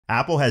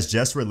Apple has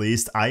just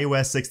released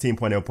iOS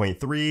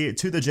 16.0.3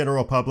 to the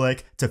general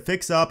public to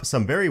fix up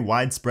some very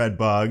widespread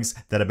bugs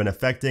that have been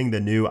affecting the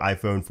new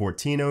iPhone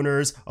 14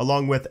 owners,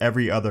 along with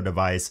every other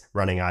device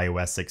running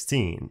iOS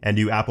 16. And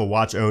you Apple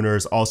Watch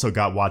owners also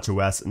got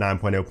watchOS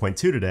 9.0.2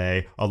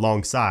 today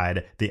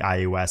alongside the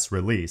iOS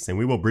release. And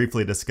we will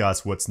briefly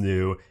discuss what's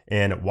new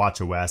in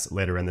watchOS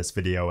later in this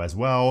video as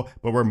well,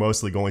 but we're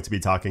mostly going to be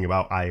talking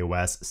about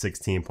iOS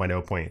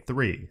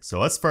 16.0.3.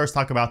 So let's first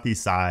talk about the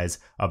size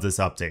of this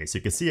update. So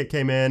you can see it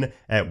came in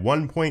at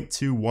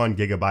 1.21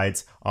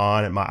 gigabytes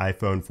on my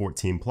iPhone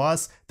 14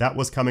 Plus. That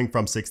was coming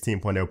from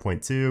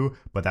 16.0.2,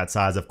 but that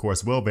size of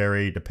course will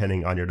vary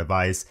depending on your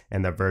device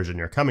and the version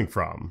you're coming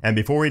from. And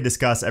before we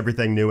discuss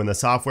everything new in the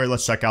software,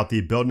 let's check out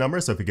the build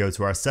number. So if we go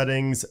to our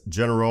settings,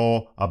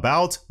 general,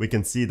 about, we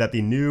can see that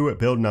the new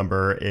build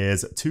number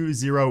is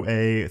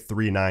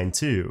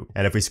 20A392.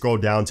 And if we scroll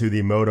down to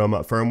the modem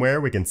firmware,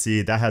 we can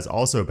see that has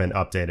also been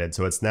updated.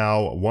 So it's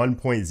now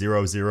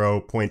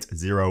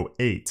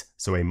 1.00.08.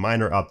 So a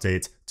minor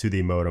update to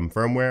the modem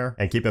firmware.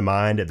 And keep in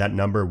mind that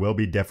number will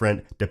be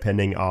different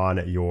depending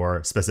on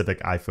your specific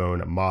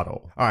iPhone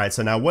model. All right,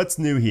 so now what's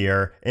new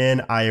here in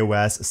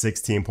iOS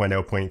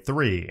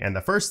 16.0.3? And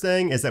the first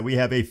thing is that we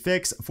have a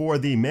fix for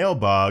the mail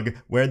bug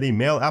where the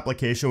mail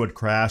application would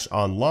crash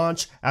on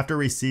launch after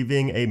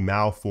receiving a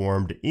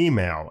malformed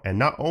email. And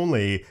not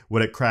only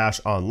would it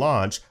crash on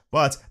launch,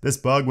 but this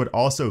bug would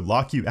also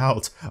lock you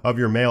out of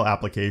your mail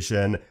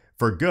application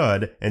for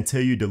good until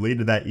you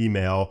deleted that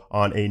email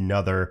on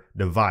another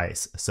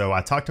device. So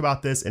I talked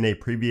about this in a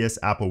previous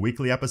Apple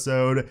Weekly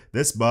episode.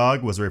 This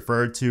bug was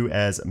referred to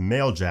as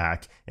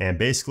mailjack, and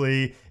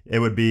basically it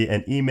would be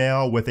an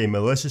email with a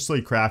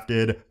maliciously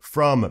crafted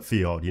from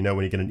field. You know,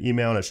 when you get an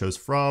email and it shows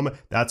from,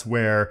 that's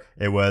where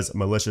it was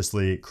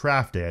maliciously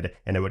crafted,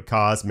 and it would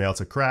cause mail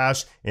to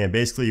crash, and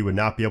basically you would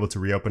not be able to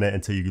reopen it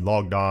until you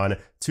logged on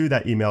to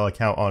that email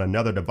account on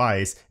another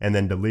device and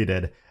then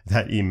deleted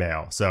that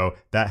email. So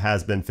that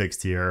has been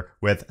fixed here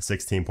with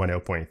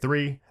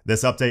 16.0.3.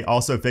 This update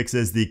also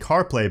fixes the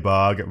CarPlay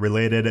bug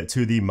related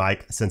to the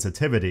mic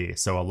sensitivity.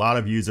 So a lot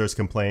of users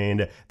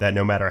complained that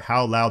no matter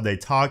how loud they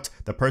talked,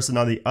 the person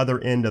on the other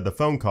end of the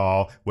phone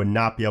call would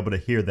not be able to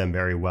hear them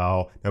very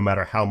well, no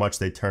matter how much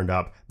they turned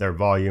up their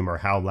volume or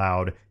how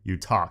loud you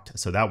talked.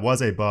 So that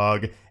was a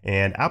bug,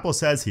 and Apple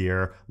says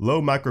here,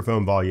 low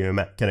microphone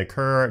volume can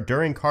occur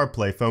during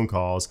CarPlay phone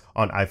calls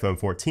on iPhone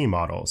 14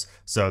 models.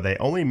 So they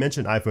only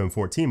mentioned iPhone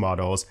 14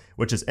 models,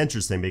 which is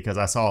interesting because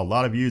I saw a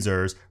lot of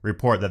users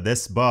report that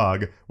this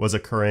bug was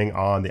occurring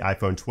on the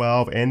iPhone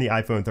 12 and the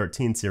iPhone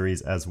 13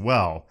 series as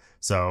well.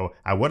 So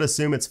I would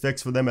assume it's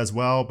fixed for them as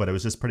well, but it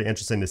was just pretty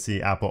interesting to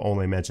see Apple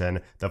only mention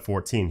the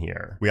 14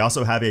 here. We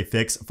also have a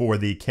fix for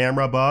the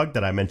camera bug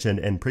that I mentioned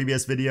in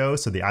previous videos.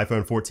 So the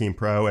iPhone 14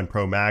 Pro and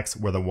Pro Max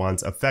were the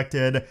ones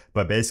affected,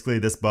 but basically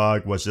this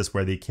bug was just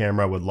where the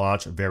camera would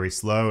launch very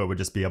slow. It would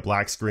just be a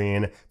black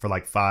screen for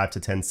like 5 to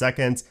 10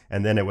 seconds,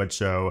 and then it would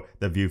show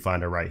the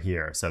viewfinder right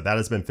here. So that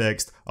has been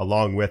fixed,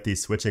 along with the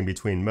switching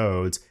between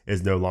modes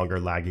is no longer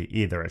laggy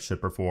either. It should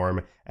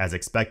perform as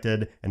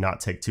expected and not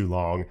take too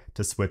long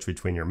to switch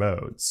between your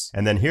modes.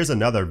 And then here's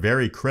another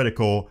very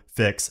critical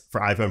fix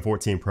for iPhone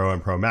 14 Pro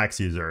and Pro Max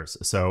users.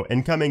 So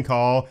incoming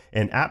call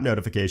and app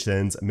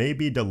notifications may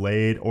be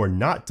delayed or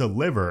not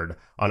delivered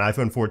on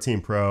iPhone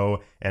 14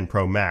 Pro and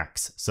Pro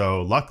Max.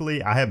 So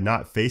luckily I have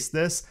not faced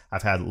this.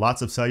 I've had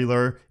lots of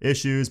cellular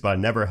issues, but I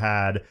never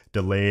had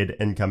delayed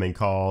incoming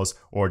calls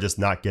or just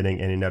not getting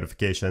any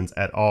notifications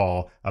at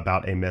all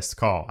about a missed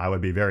call. I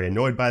would be very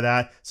annoyed by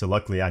that. So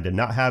luckily I did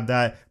not have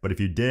that. But if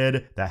you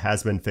did, that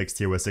has been fixed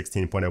here with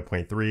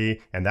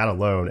 16.0.3, and that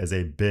alone is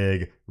a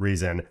big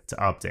reason to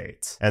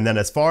update. And then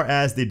as far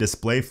as the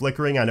display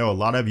flickering, I know a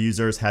lot of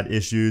users had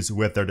issues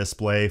with their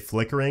display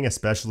flickering,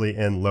 especially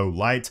in low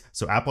light.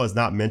 So Apple has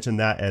not mentioned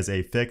that as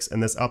a fix in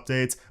this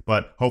update,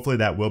 but hopefully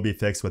that will be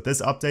fixed with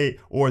this update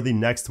or the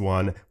next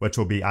one, which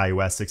will be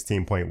iOS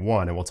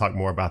 16.1. And we'll talk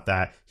more about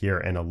that here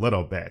in a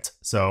little bit.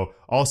 So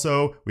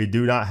also, we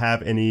do not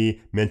have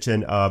any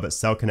mention of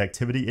cell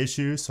connectivity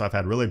issues. So I've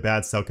had really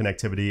bad cell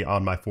connectivity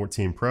on my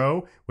 14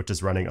 Pro, which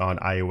is running on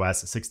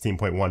iOS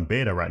 16.1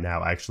 beta right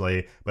now,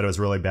 actually, but it was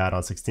really bad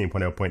on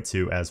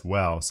 16.0.2 as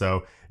well.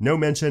 So no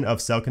mention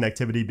of cell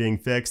connectivity being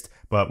fixed,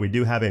 but we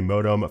do have a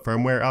modem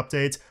firmware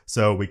update,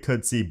 so we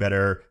could see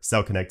better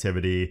cell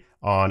connectivity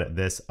on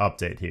this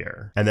update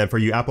here. And then for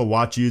you Apple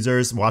Watch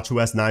users,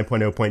 watchOS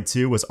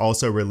 9.0.2 was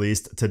also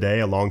released today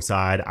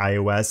alongside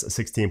iOS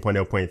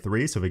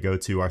 16.0.3. So if we go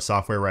to our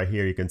software right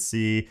here, you can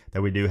see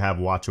that we do have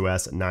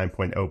watchOS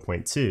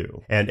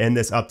 9.0.2. And in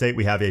this update,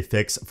 we have a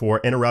fix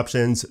for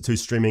interruptions to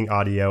streaming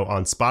audio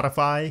on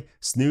Spotify.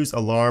 Snooze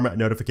alarm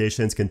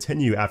notifications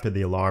continue after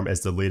the alarm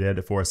is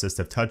deleted for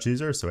assistive touch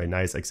users. So a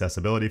nice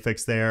accessibility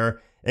fix there.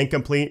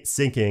 Incomplete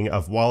syncing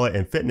of wallet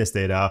and fitness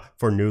data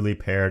for newly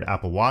paired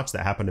Apple Watch.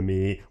 That happened to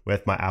me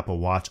with my Apple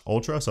Watch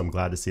Ultra, so I'm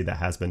glad to see that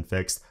has been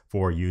fixed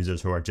for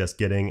users who are just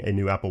getting a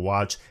new Apple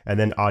Watch, and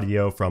then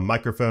audio from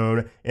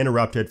microphone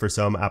interrupted for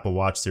some Apple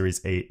Watch Series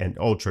 8 and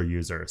Ultra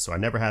users. So I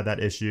never had that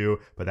issue,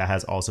 but that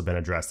has also been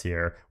addressed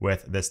here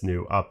with this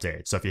new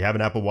update. So if you have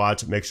an Apple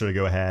Watch, make sure to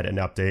go ahead and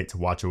update to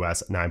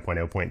watchOS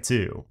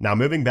 9.0.2. Now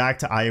moving back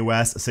to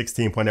iOS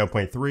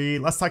 16.0.3,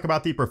 let's talk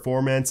about the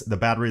performance, the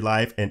battery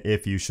life, and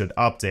if you should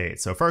update.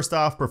 So first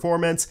off,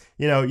 performance,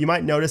 you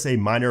might notice a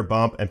minor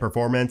bump in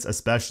performance,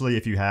 especially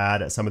if you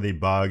had some of the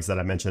bugs that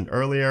I mentioned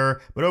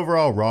earlier, but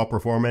overall raw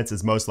performance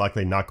is most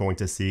likely not going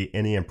to see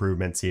any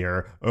improvements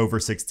here over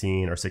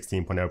 16 or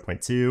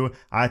 16.0.2.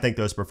 I think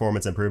those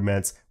performance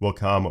improvements will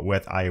come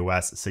with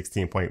iOS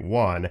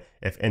 16.1,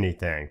 if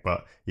anything,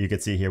 but you can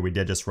see here we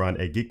did just run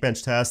a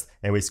Geekbench test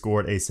and we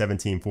scored a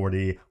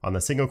 1740 on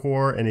the single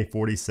core and a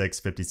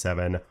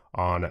 4657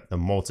 on the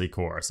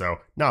multi-core, so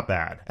not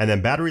bad. And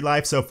then battery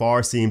life so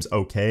far seems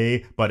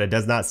okay, but it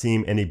does not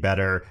seem any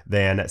better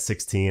than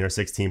 16 or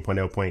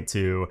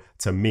 16.0.2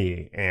 to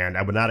me, and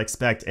I would not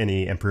expect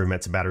any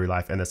improvement to battery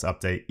life in this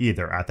update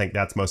either. I think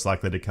that's most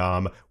likely to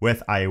come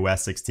with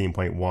iOS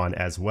 16.1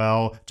 as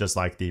well, just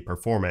like the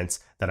performance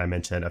that I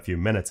mentioned a few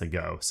minutes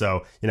ago.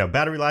 So,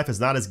 battery life is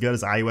not as good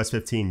as iOS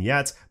 15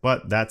 yet,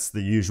 but that's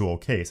the usual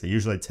case. It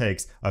usually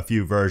takes a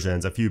few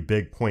versions, a few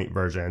big point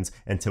versions,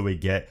 until we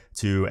get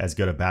to as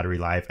good a battery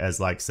life as,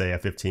 like, say, a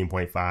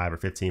 15.5 or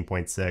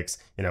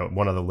 15.6,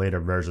 one of the later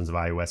versions of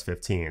iOS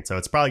 15. So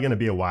it's probably going to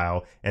be a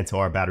while until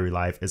our battery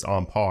life is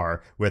on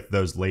par with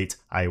those late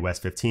iOS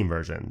 15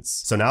 versions.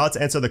 So now let's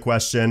answer the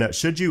question,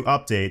 should you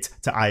update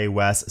to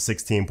iOS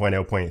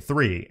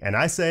 16.0.3? And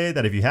I say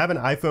that if you have an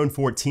iPhone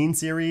 14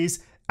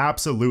 series,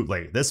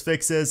 absolutely. This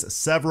fixes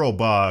several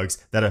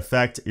bugs that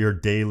affect your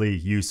daily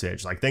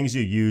usage, like things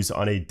you use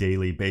on a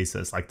daily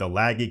basis, like the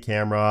laggy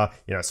camera,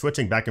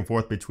 switching back and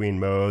forth between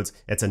modes.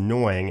 It's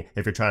annoying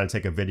if you're trying to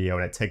take a video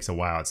and it takes a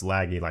while. It's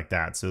laggy like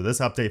that. So this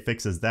update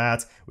fixes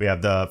that. We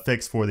have the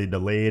fix for the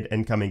delayed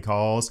incoming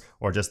calls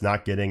or just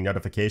not getting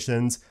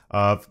notifications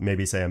of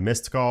maybe, say, a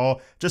missed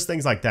call, just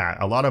things like that.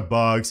 A lot of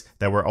bugs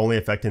that were only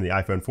affecting the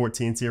iPhone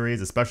 14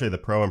 series, especially the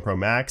Pro and Pro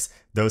Max,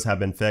 those have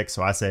been fixed,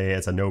 so I say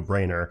it's a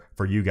no-brainer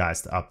for you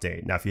guys to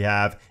update. Now, if you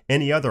have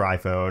any other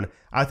iPhone,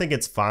 I think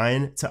it's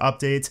fine to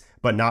update,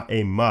 but not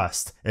a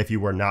must if you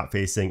were not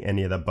facing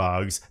any of the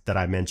bugs that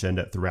I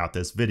mentioned throughout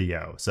this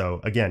video. So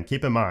again,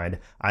 keep in mind,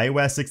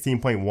 iOS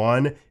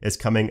 16.1 is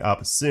coming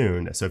up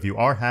soon. So if you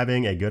are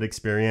having a good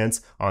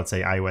experience on,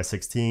 say, iOS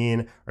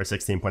 16 or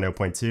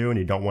 16.0.2 and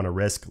you don't want to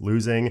risk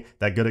losing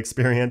that good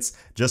experience,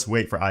 just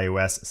wait for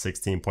iOS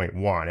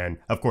 16.1. And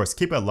of course,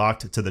 keep it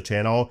locked to the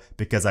channel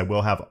because I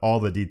will have all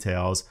the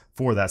details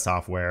for that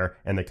software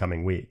in the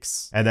coming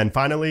weeks. And then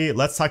finally,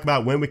 let's talk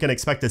about when we can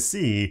expect to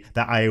see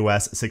the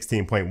iOS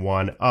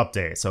 16.1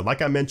 update. So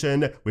like I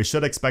mentioned, we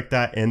should expect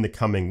that in the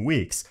coming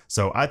weeks.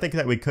 So I think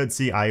that we could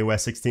see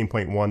iOS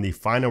 16.1, the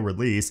final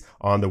release,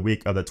 on the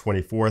week of the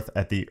 24th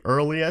at the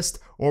earliest,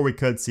 or we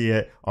could see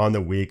it on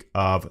the week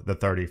of the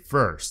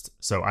 31st.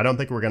 So I don't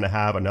think we're going to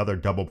have another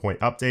double point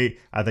update.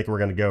 I think we're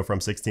going to go from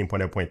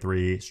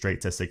 16.0.3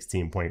 straight to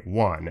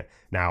 16.1.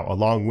 Now,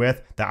 along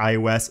with the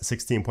iOS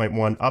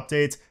 16.1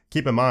 updates,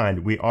 keep in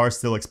mind, we are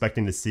still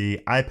expecting to see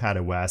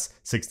iPadOS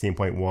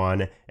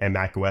 16.1 and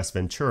macOS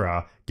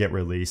Ventura get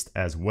released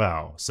as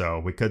well. So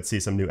we could see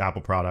some new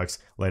Apple products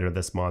later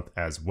this month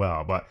as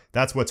well, but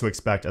that's what to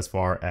expect as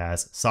far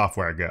as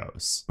software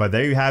goes. But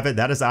there you have it.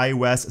 That is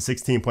iOS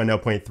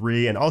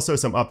 16.0.3 and also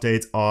some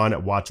updates on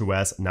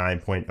watchOS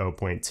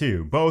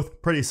 9.0.2.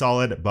 Both pretty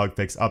solid bug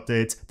fix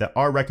updates that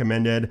are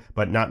recommended,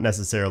 but not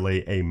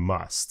necessarily a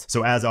must.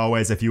 So as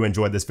always, if you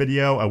enjoyed this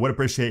video, I would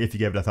appreciate if you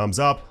gave it a thumbs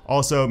up.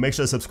 Also, make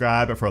sure to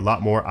subscribe for a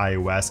lot more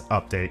iOS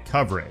update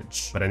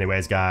coverage. But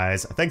anyways,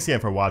 guys, thanks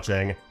again for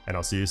watching, and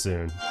I'll see you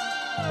soon.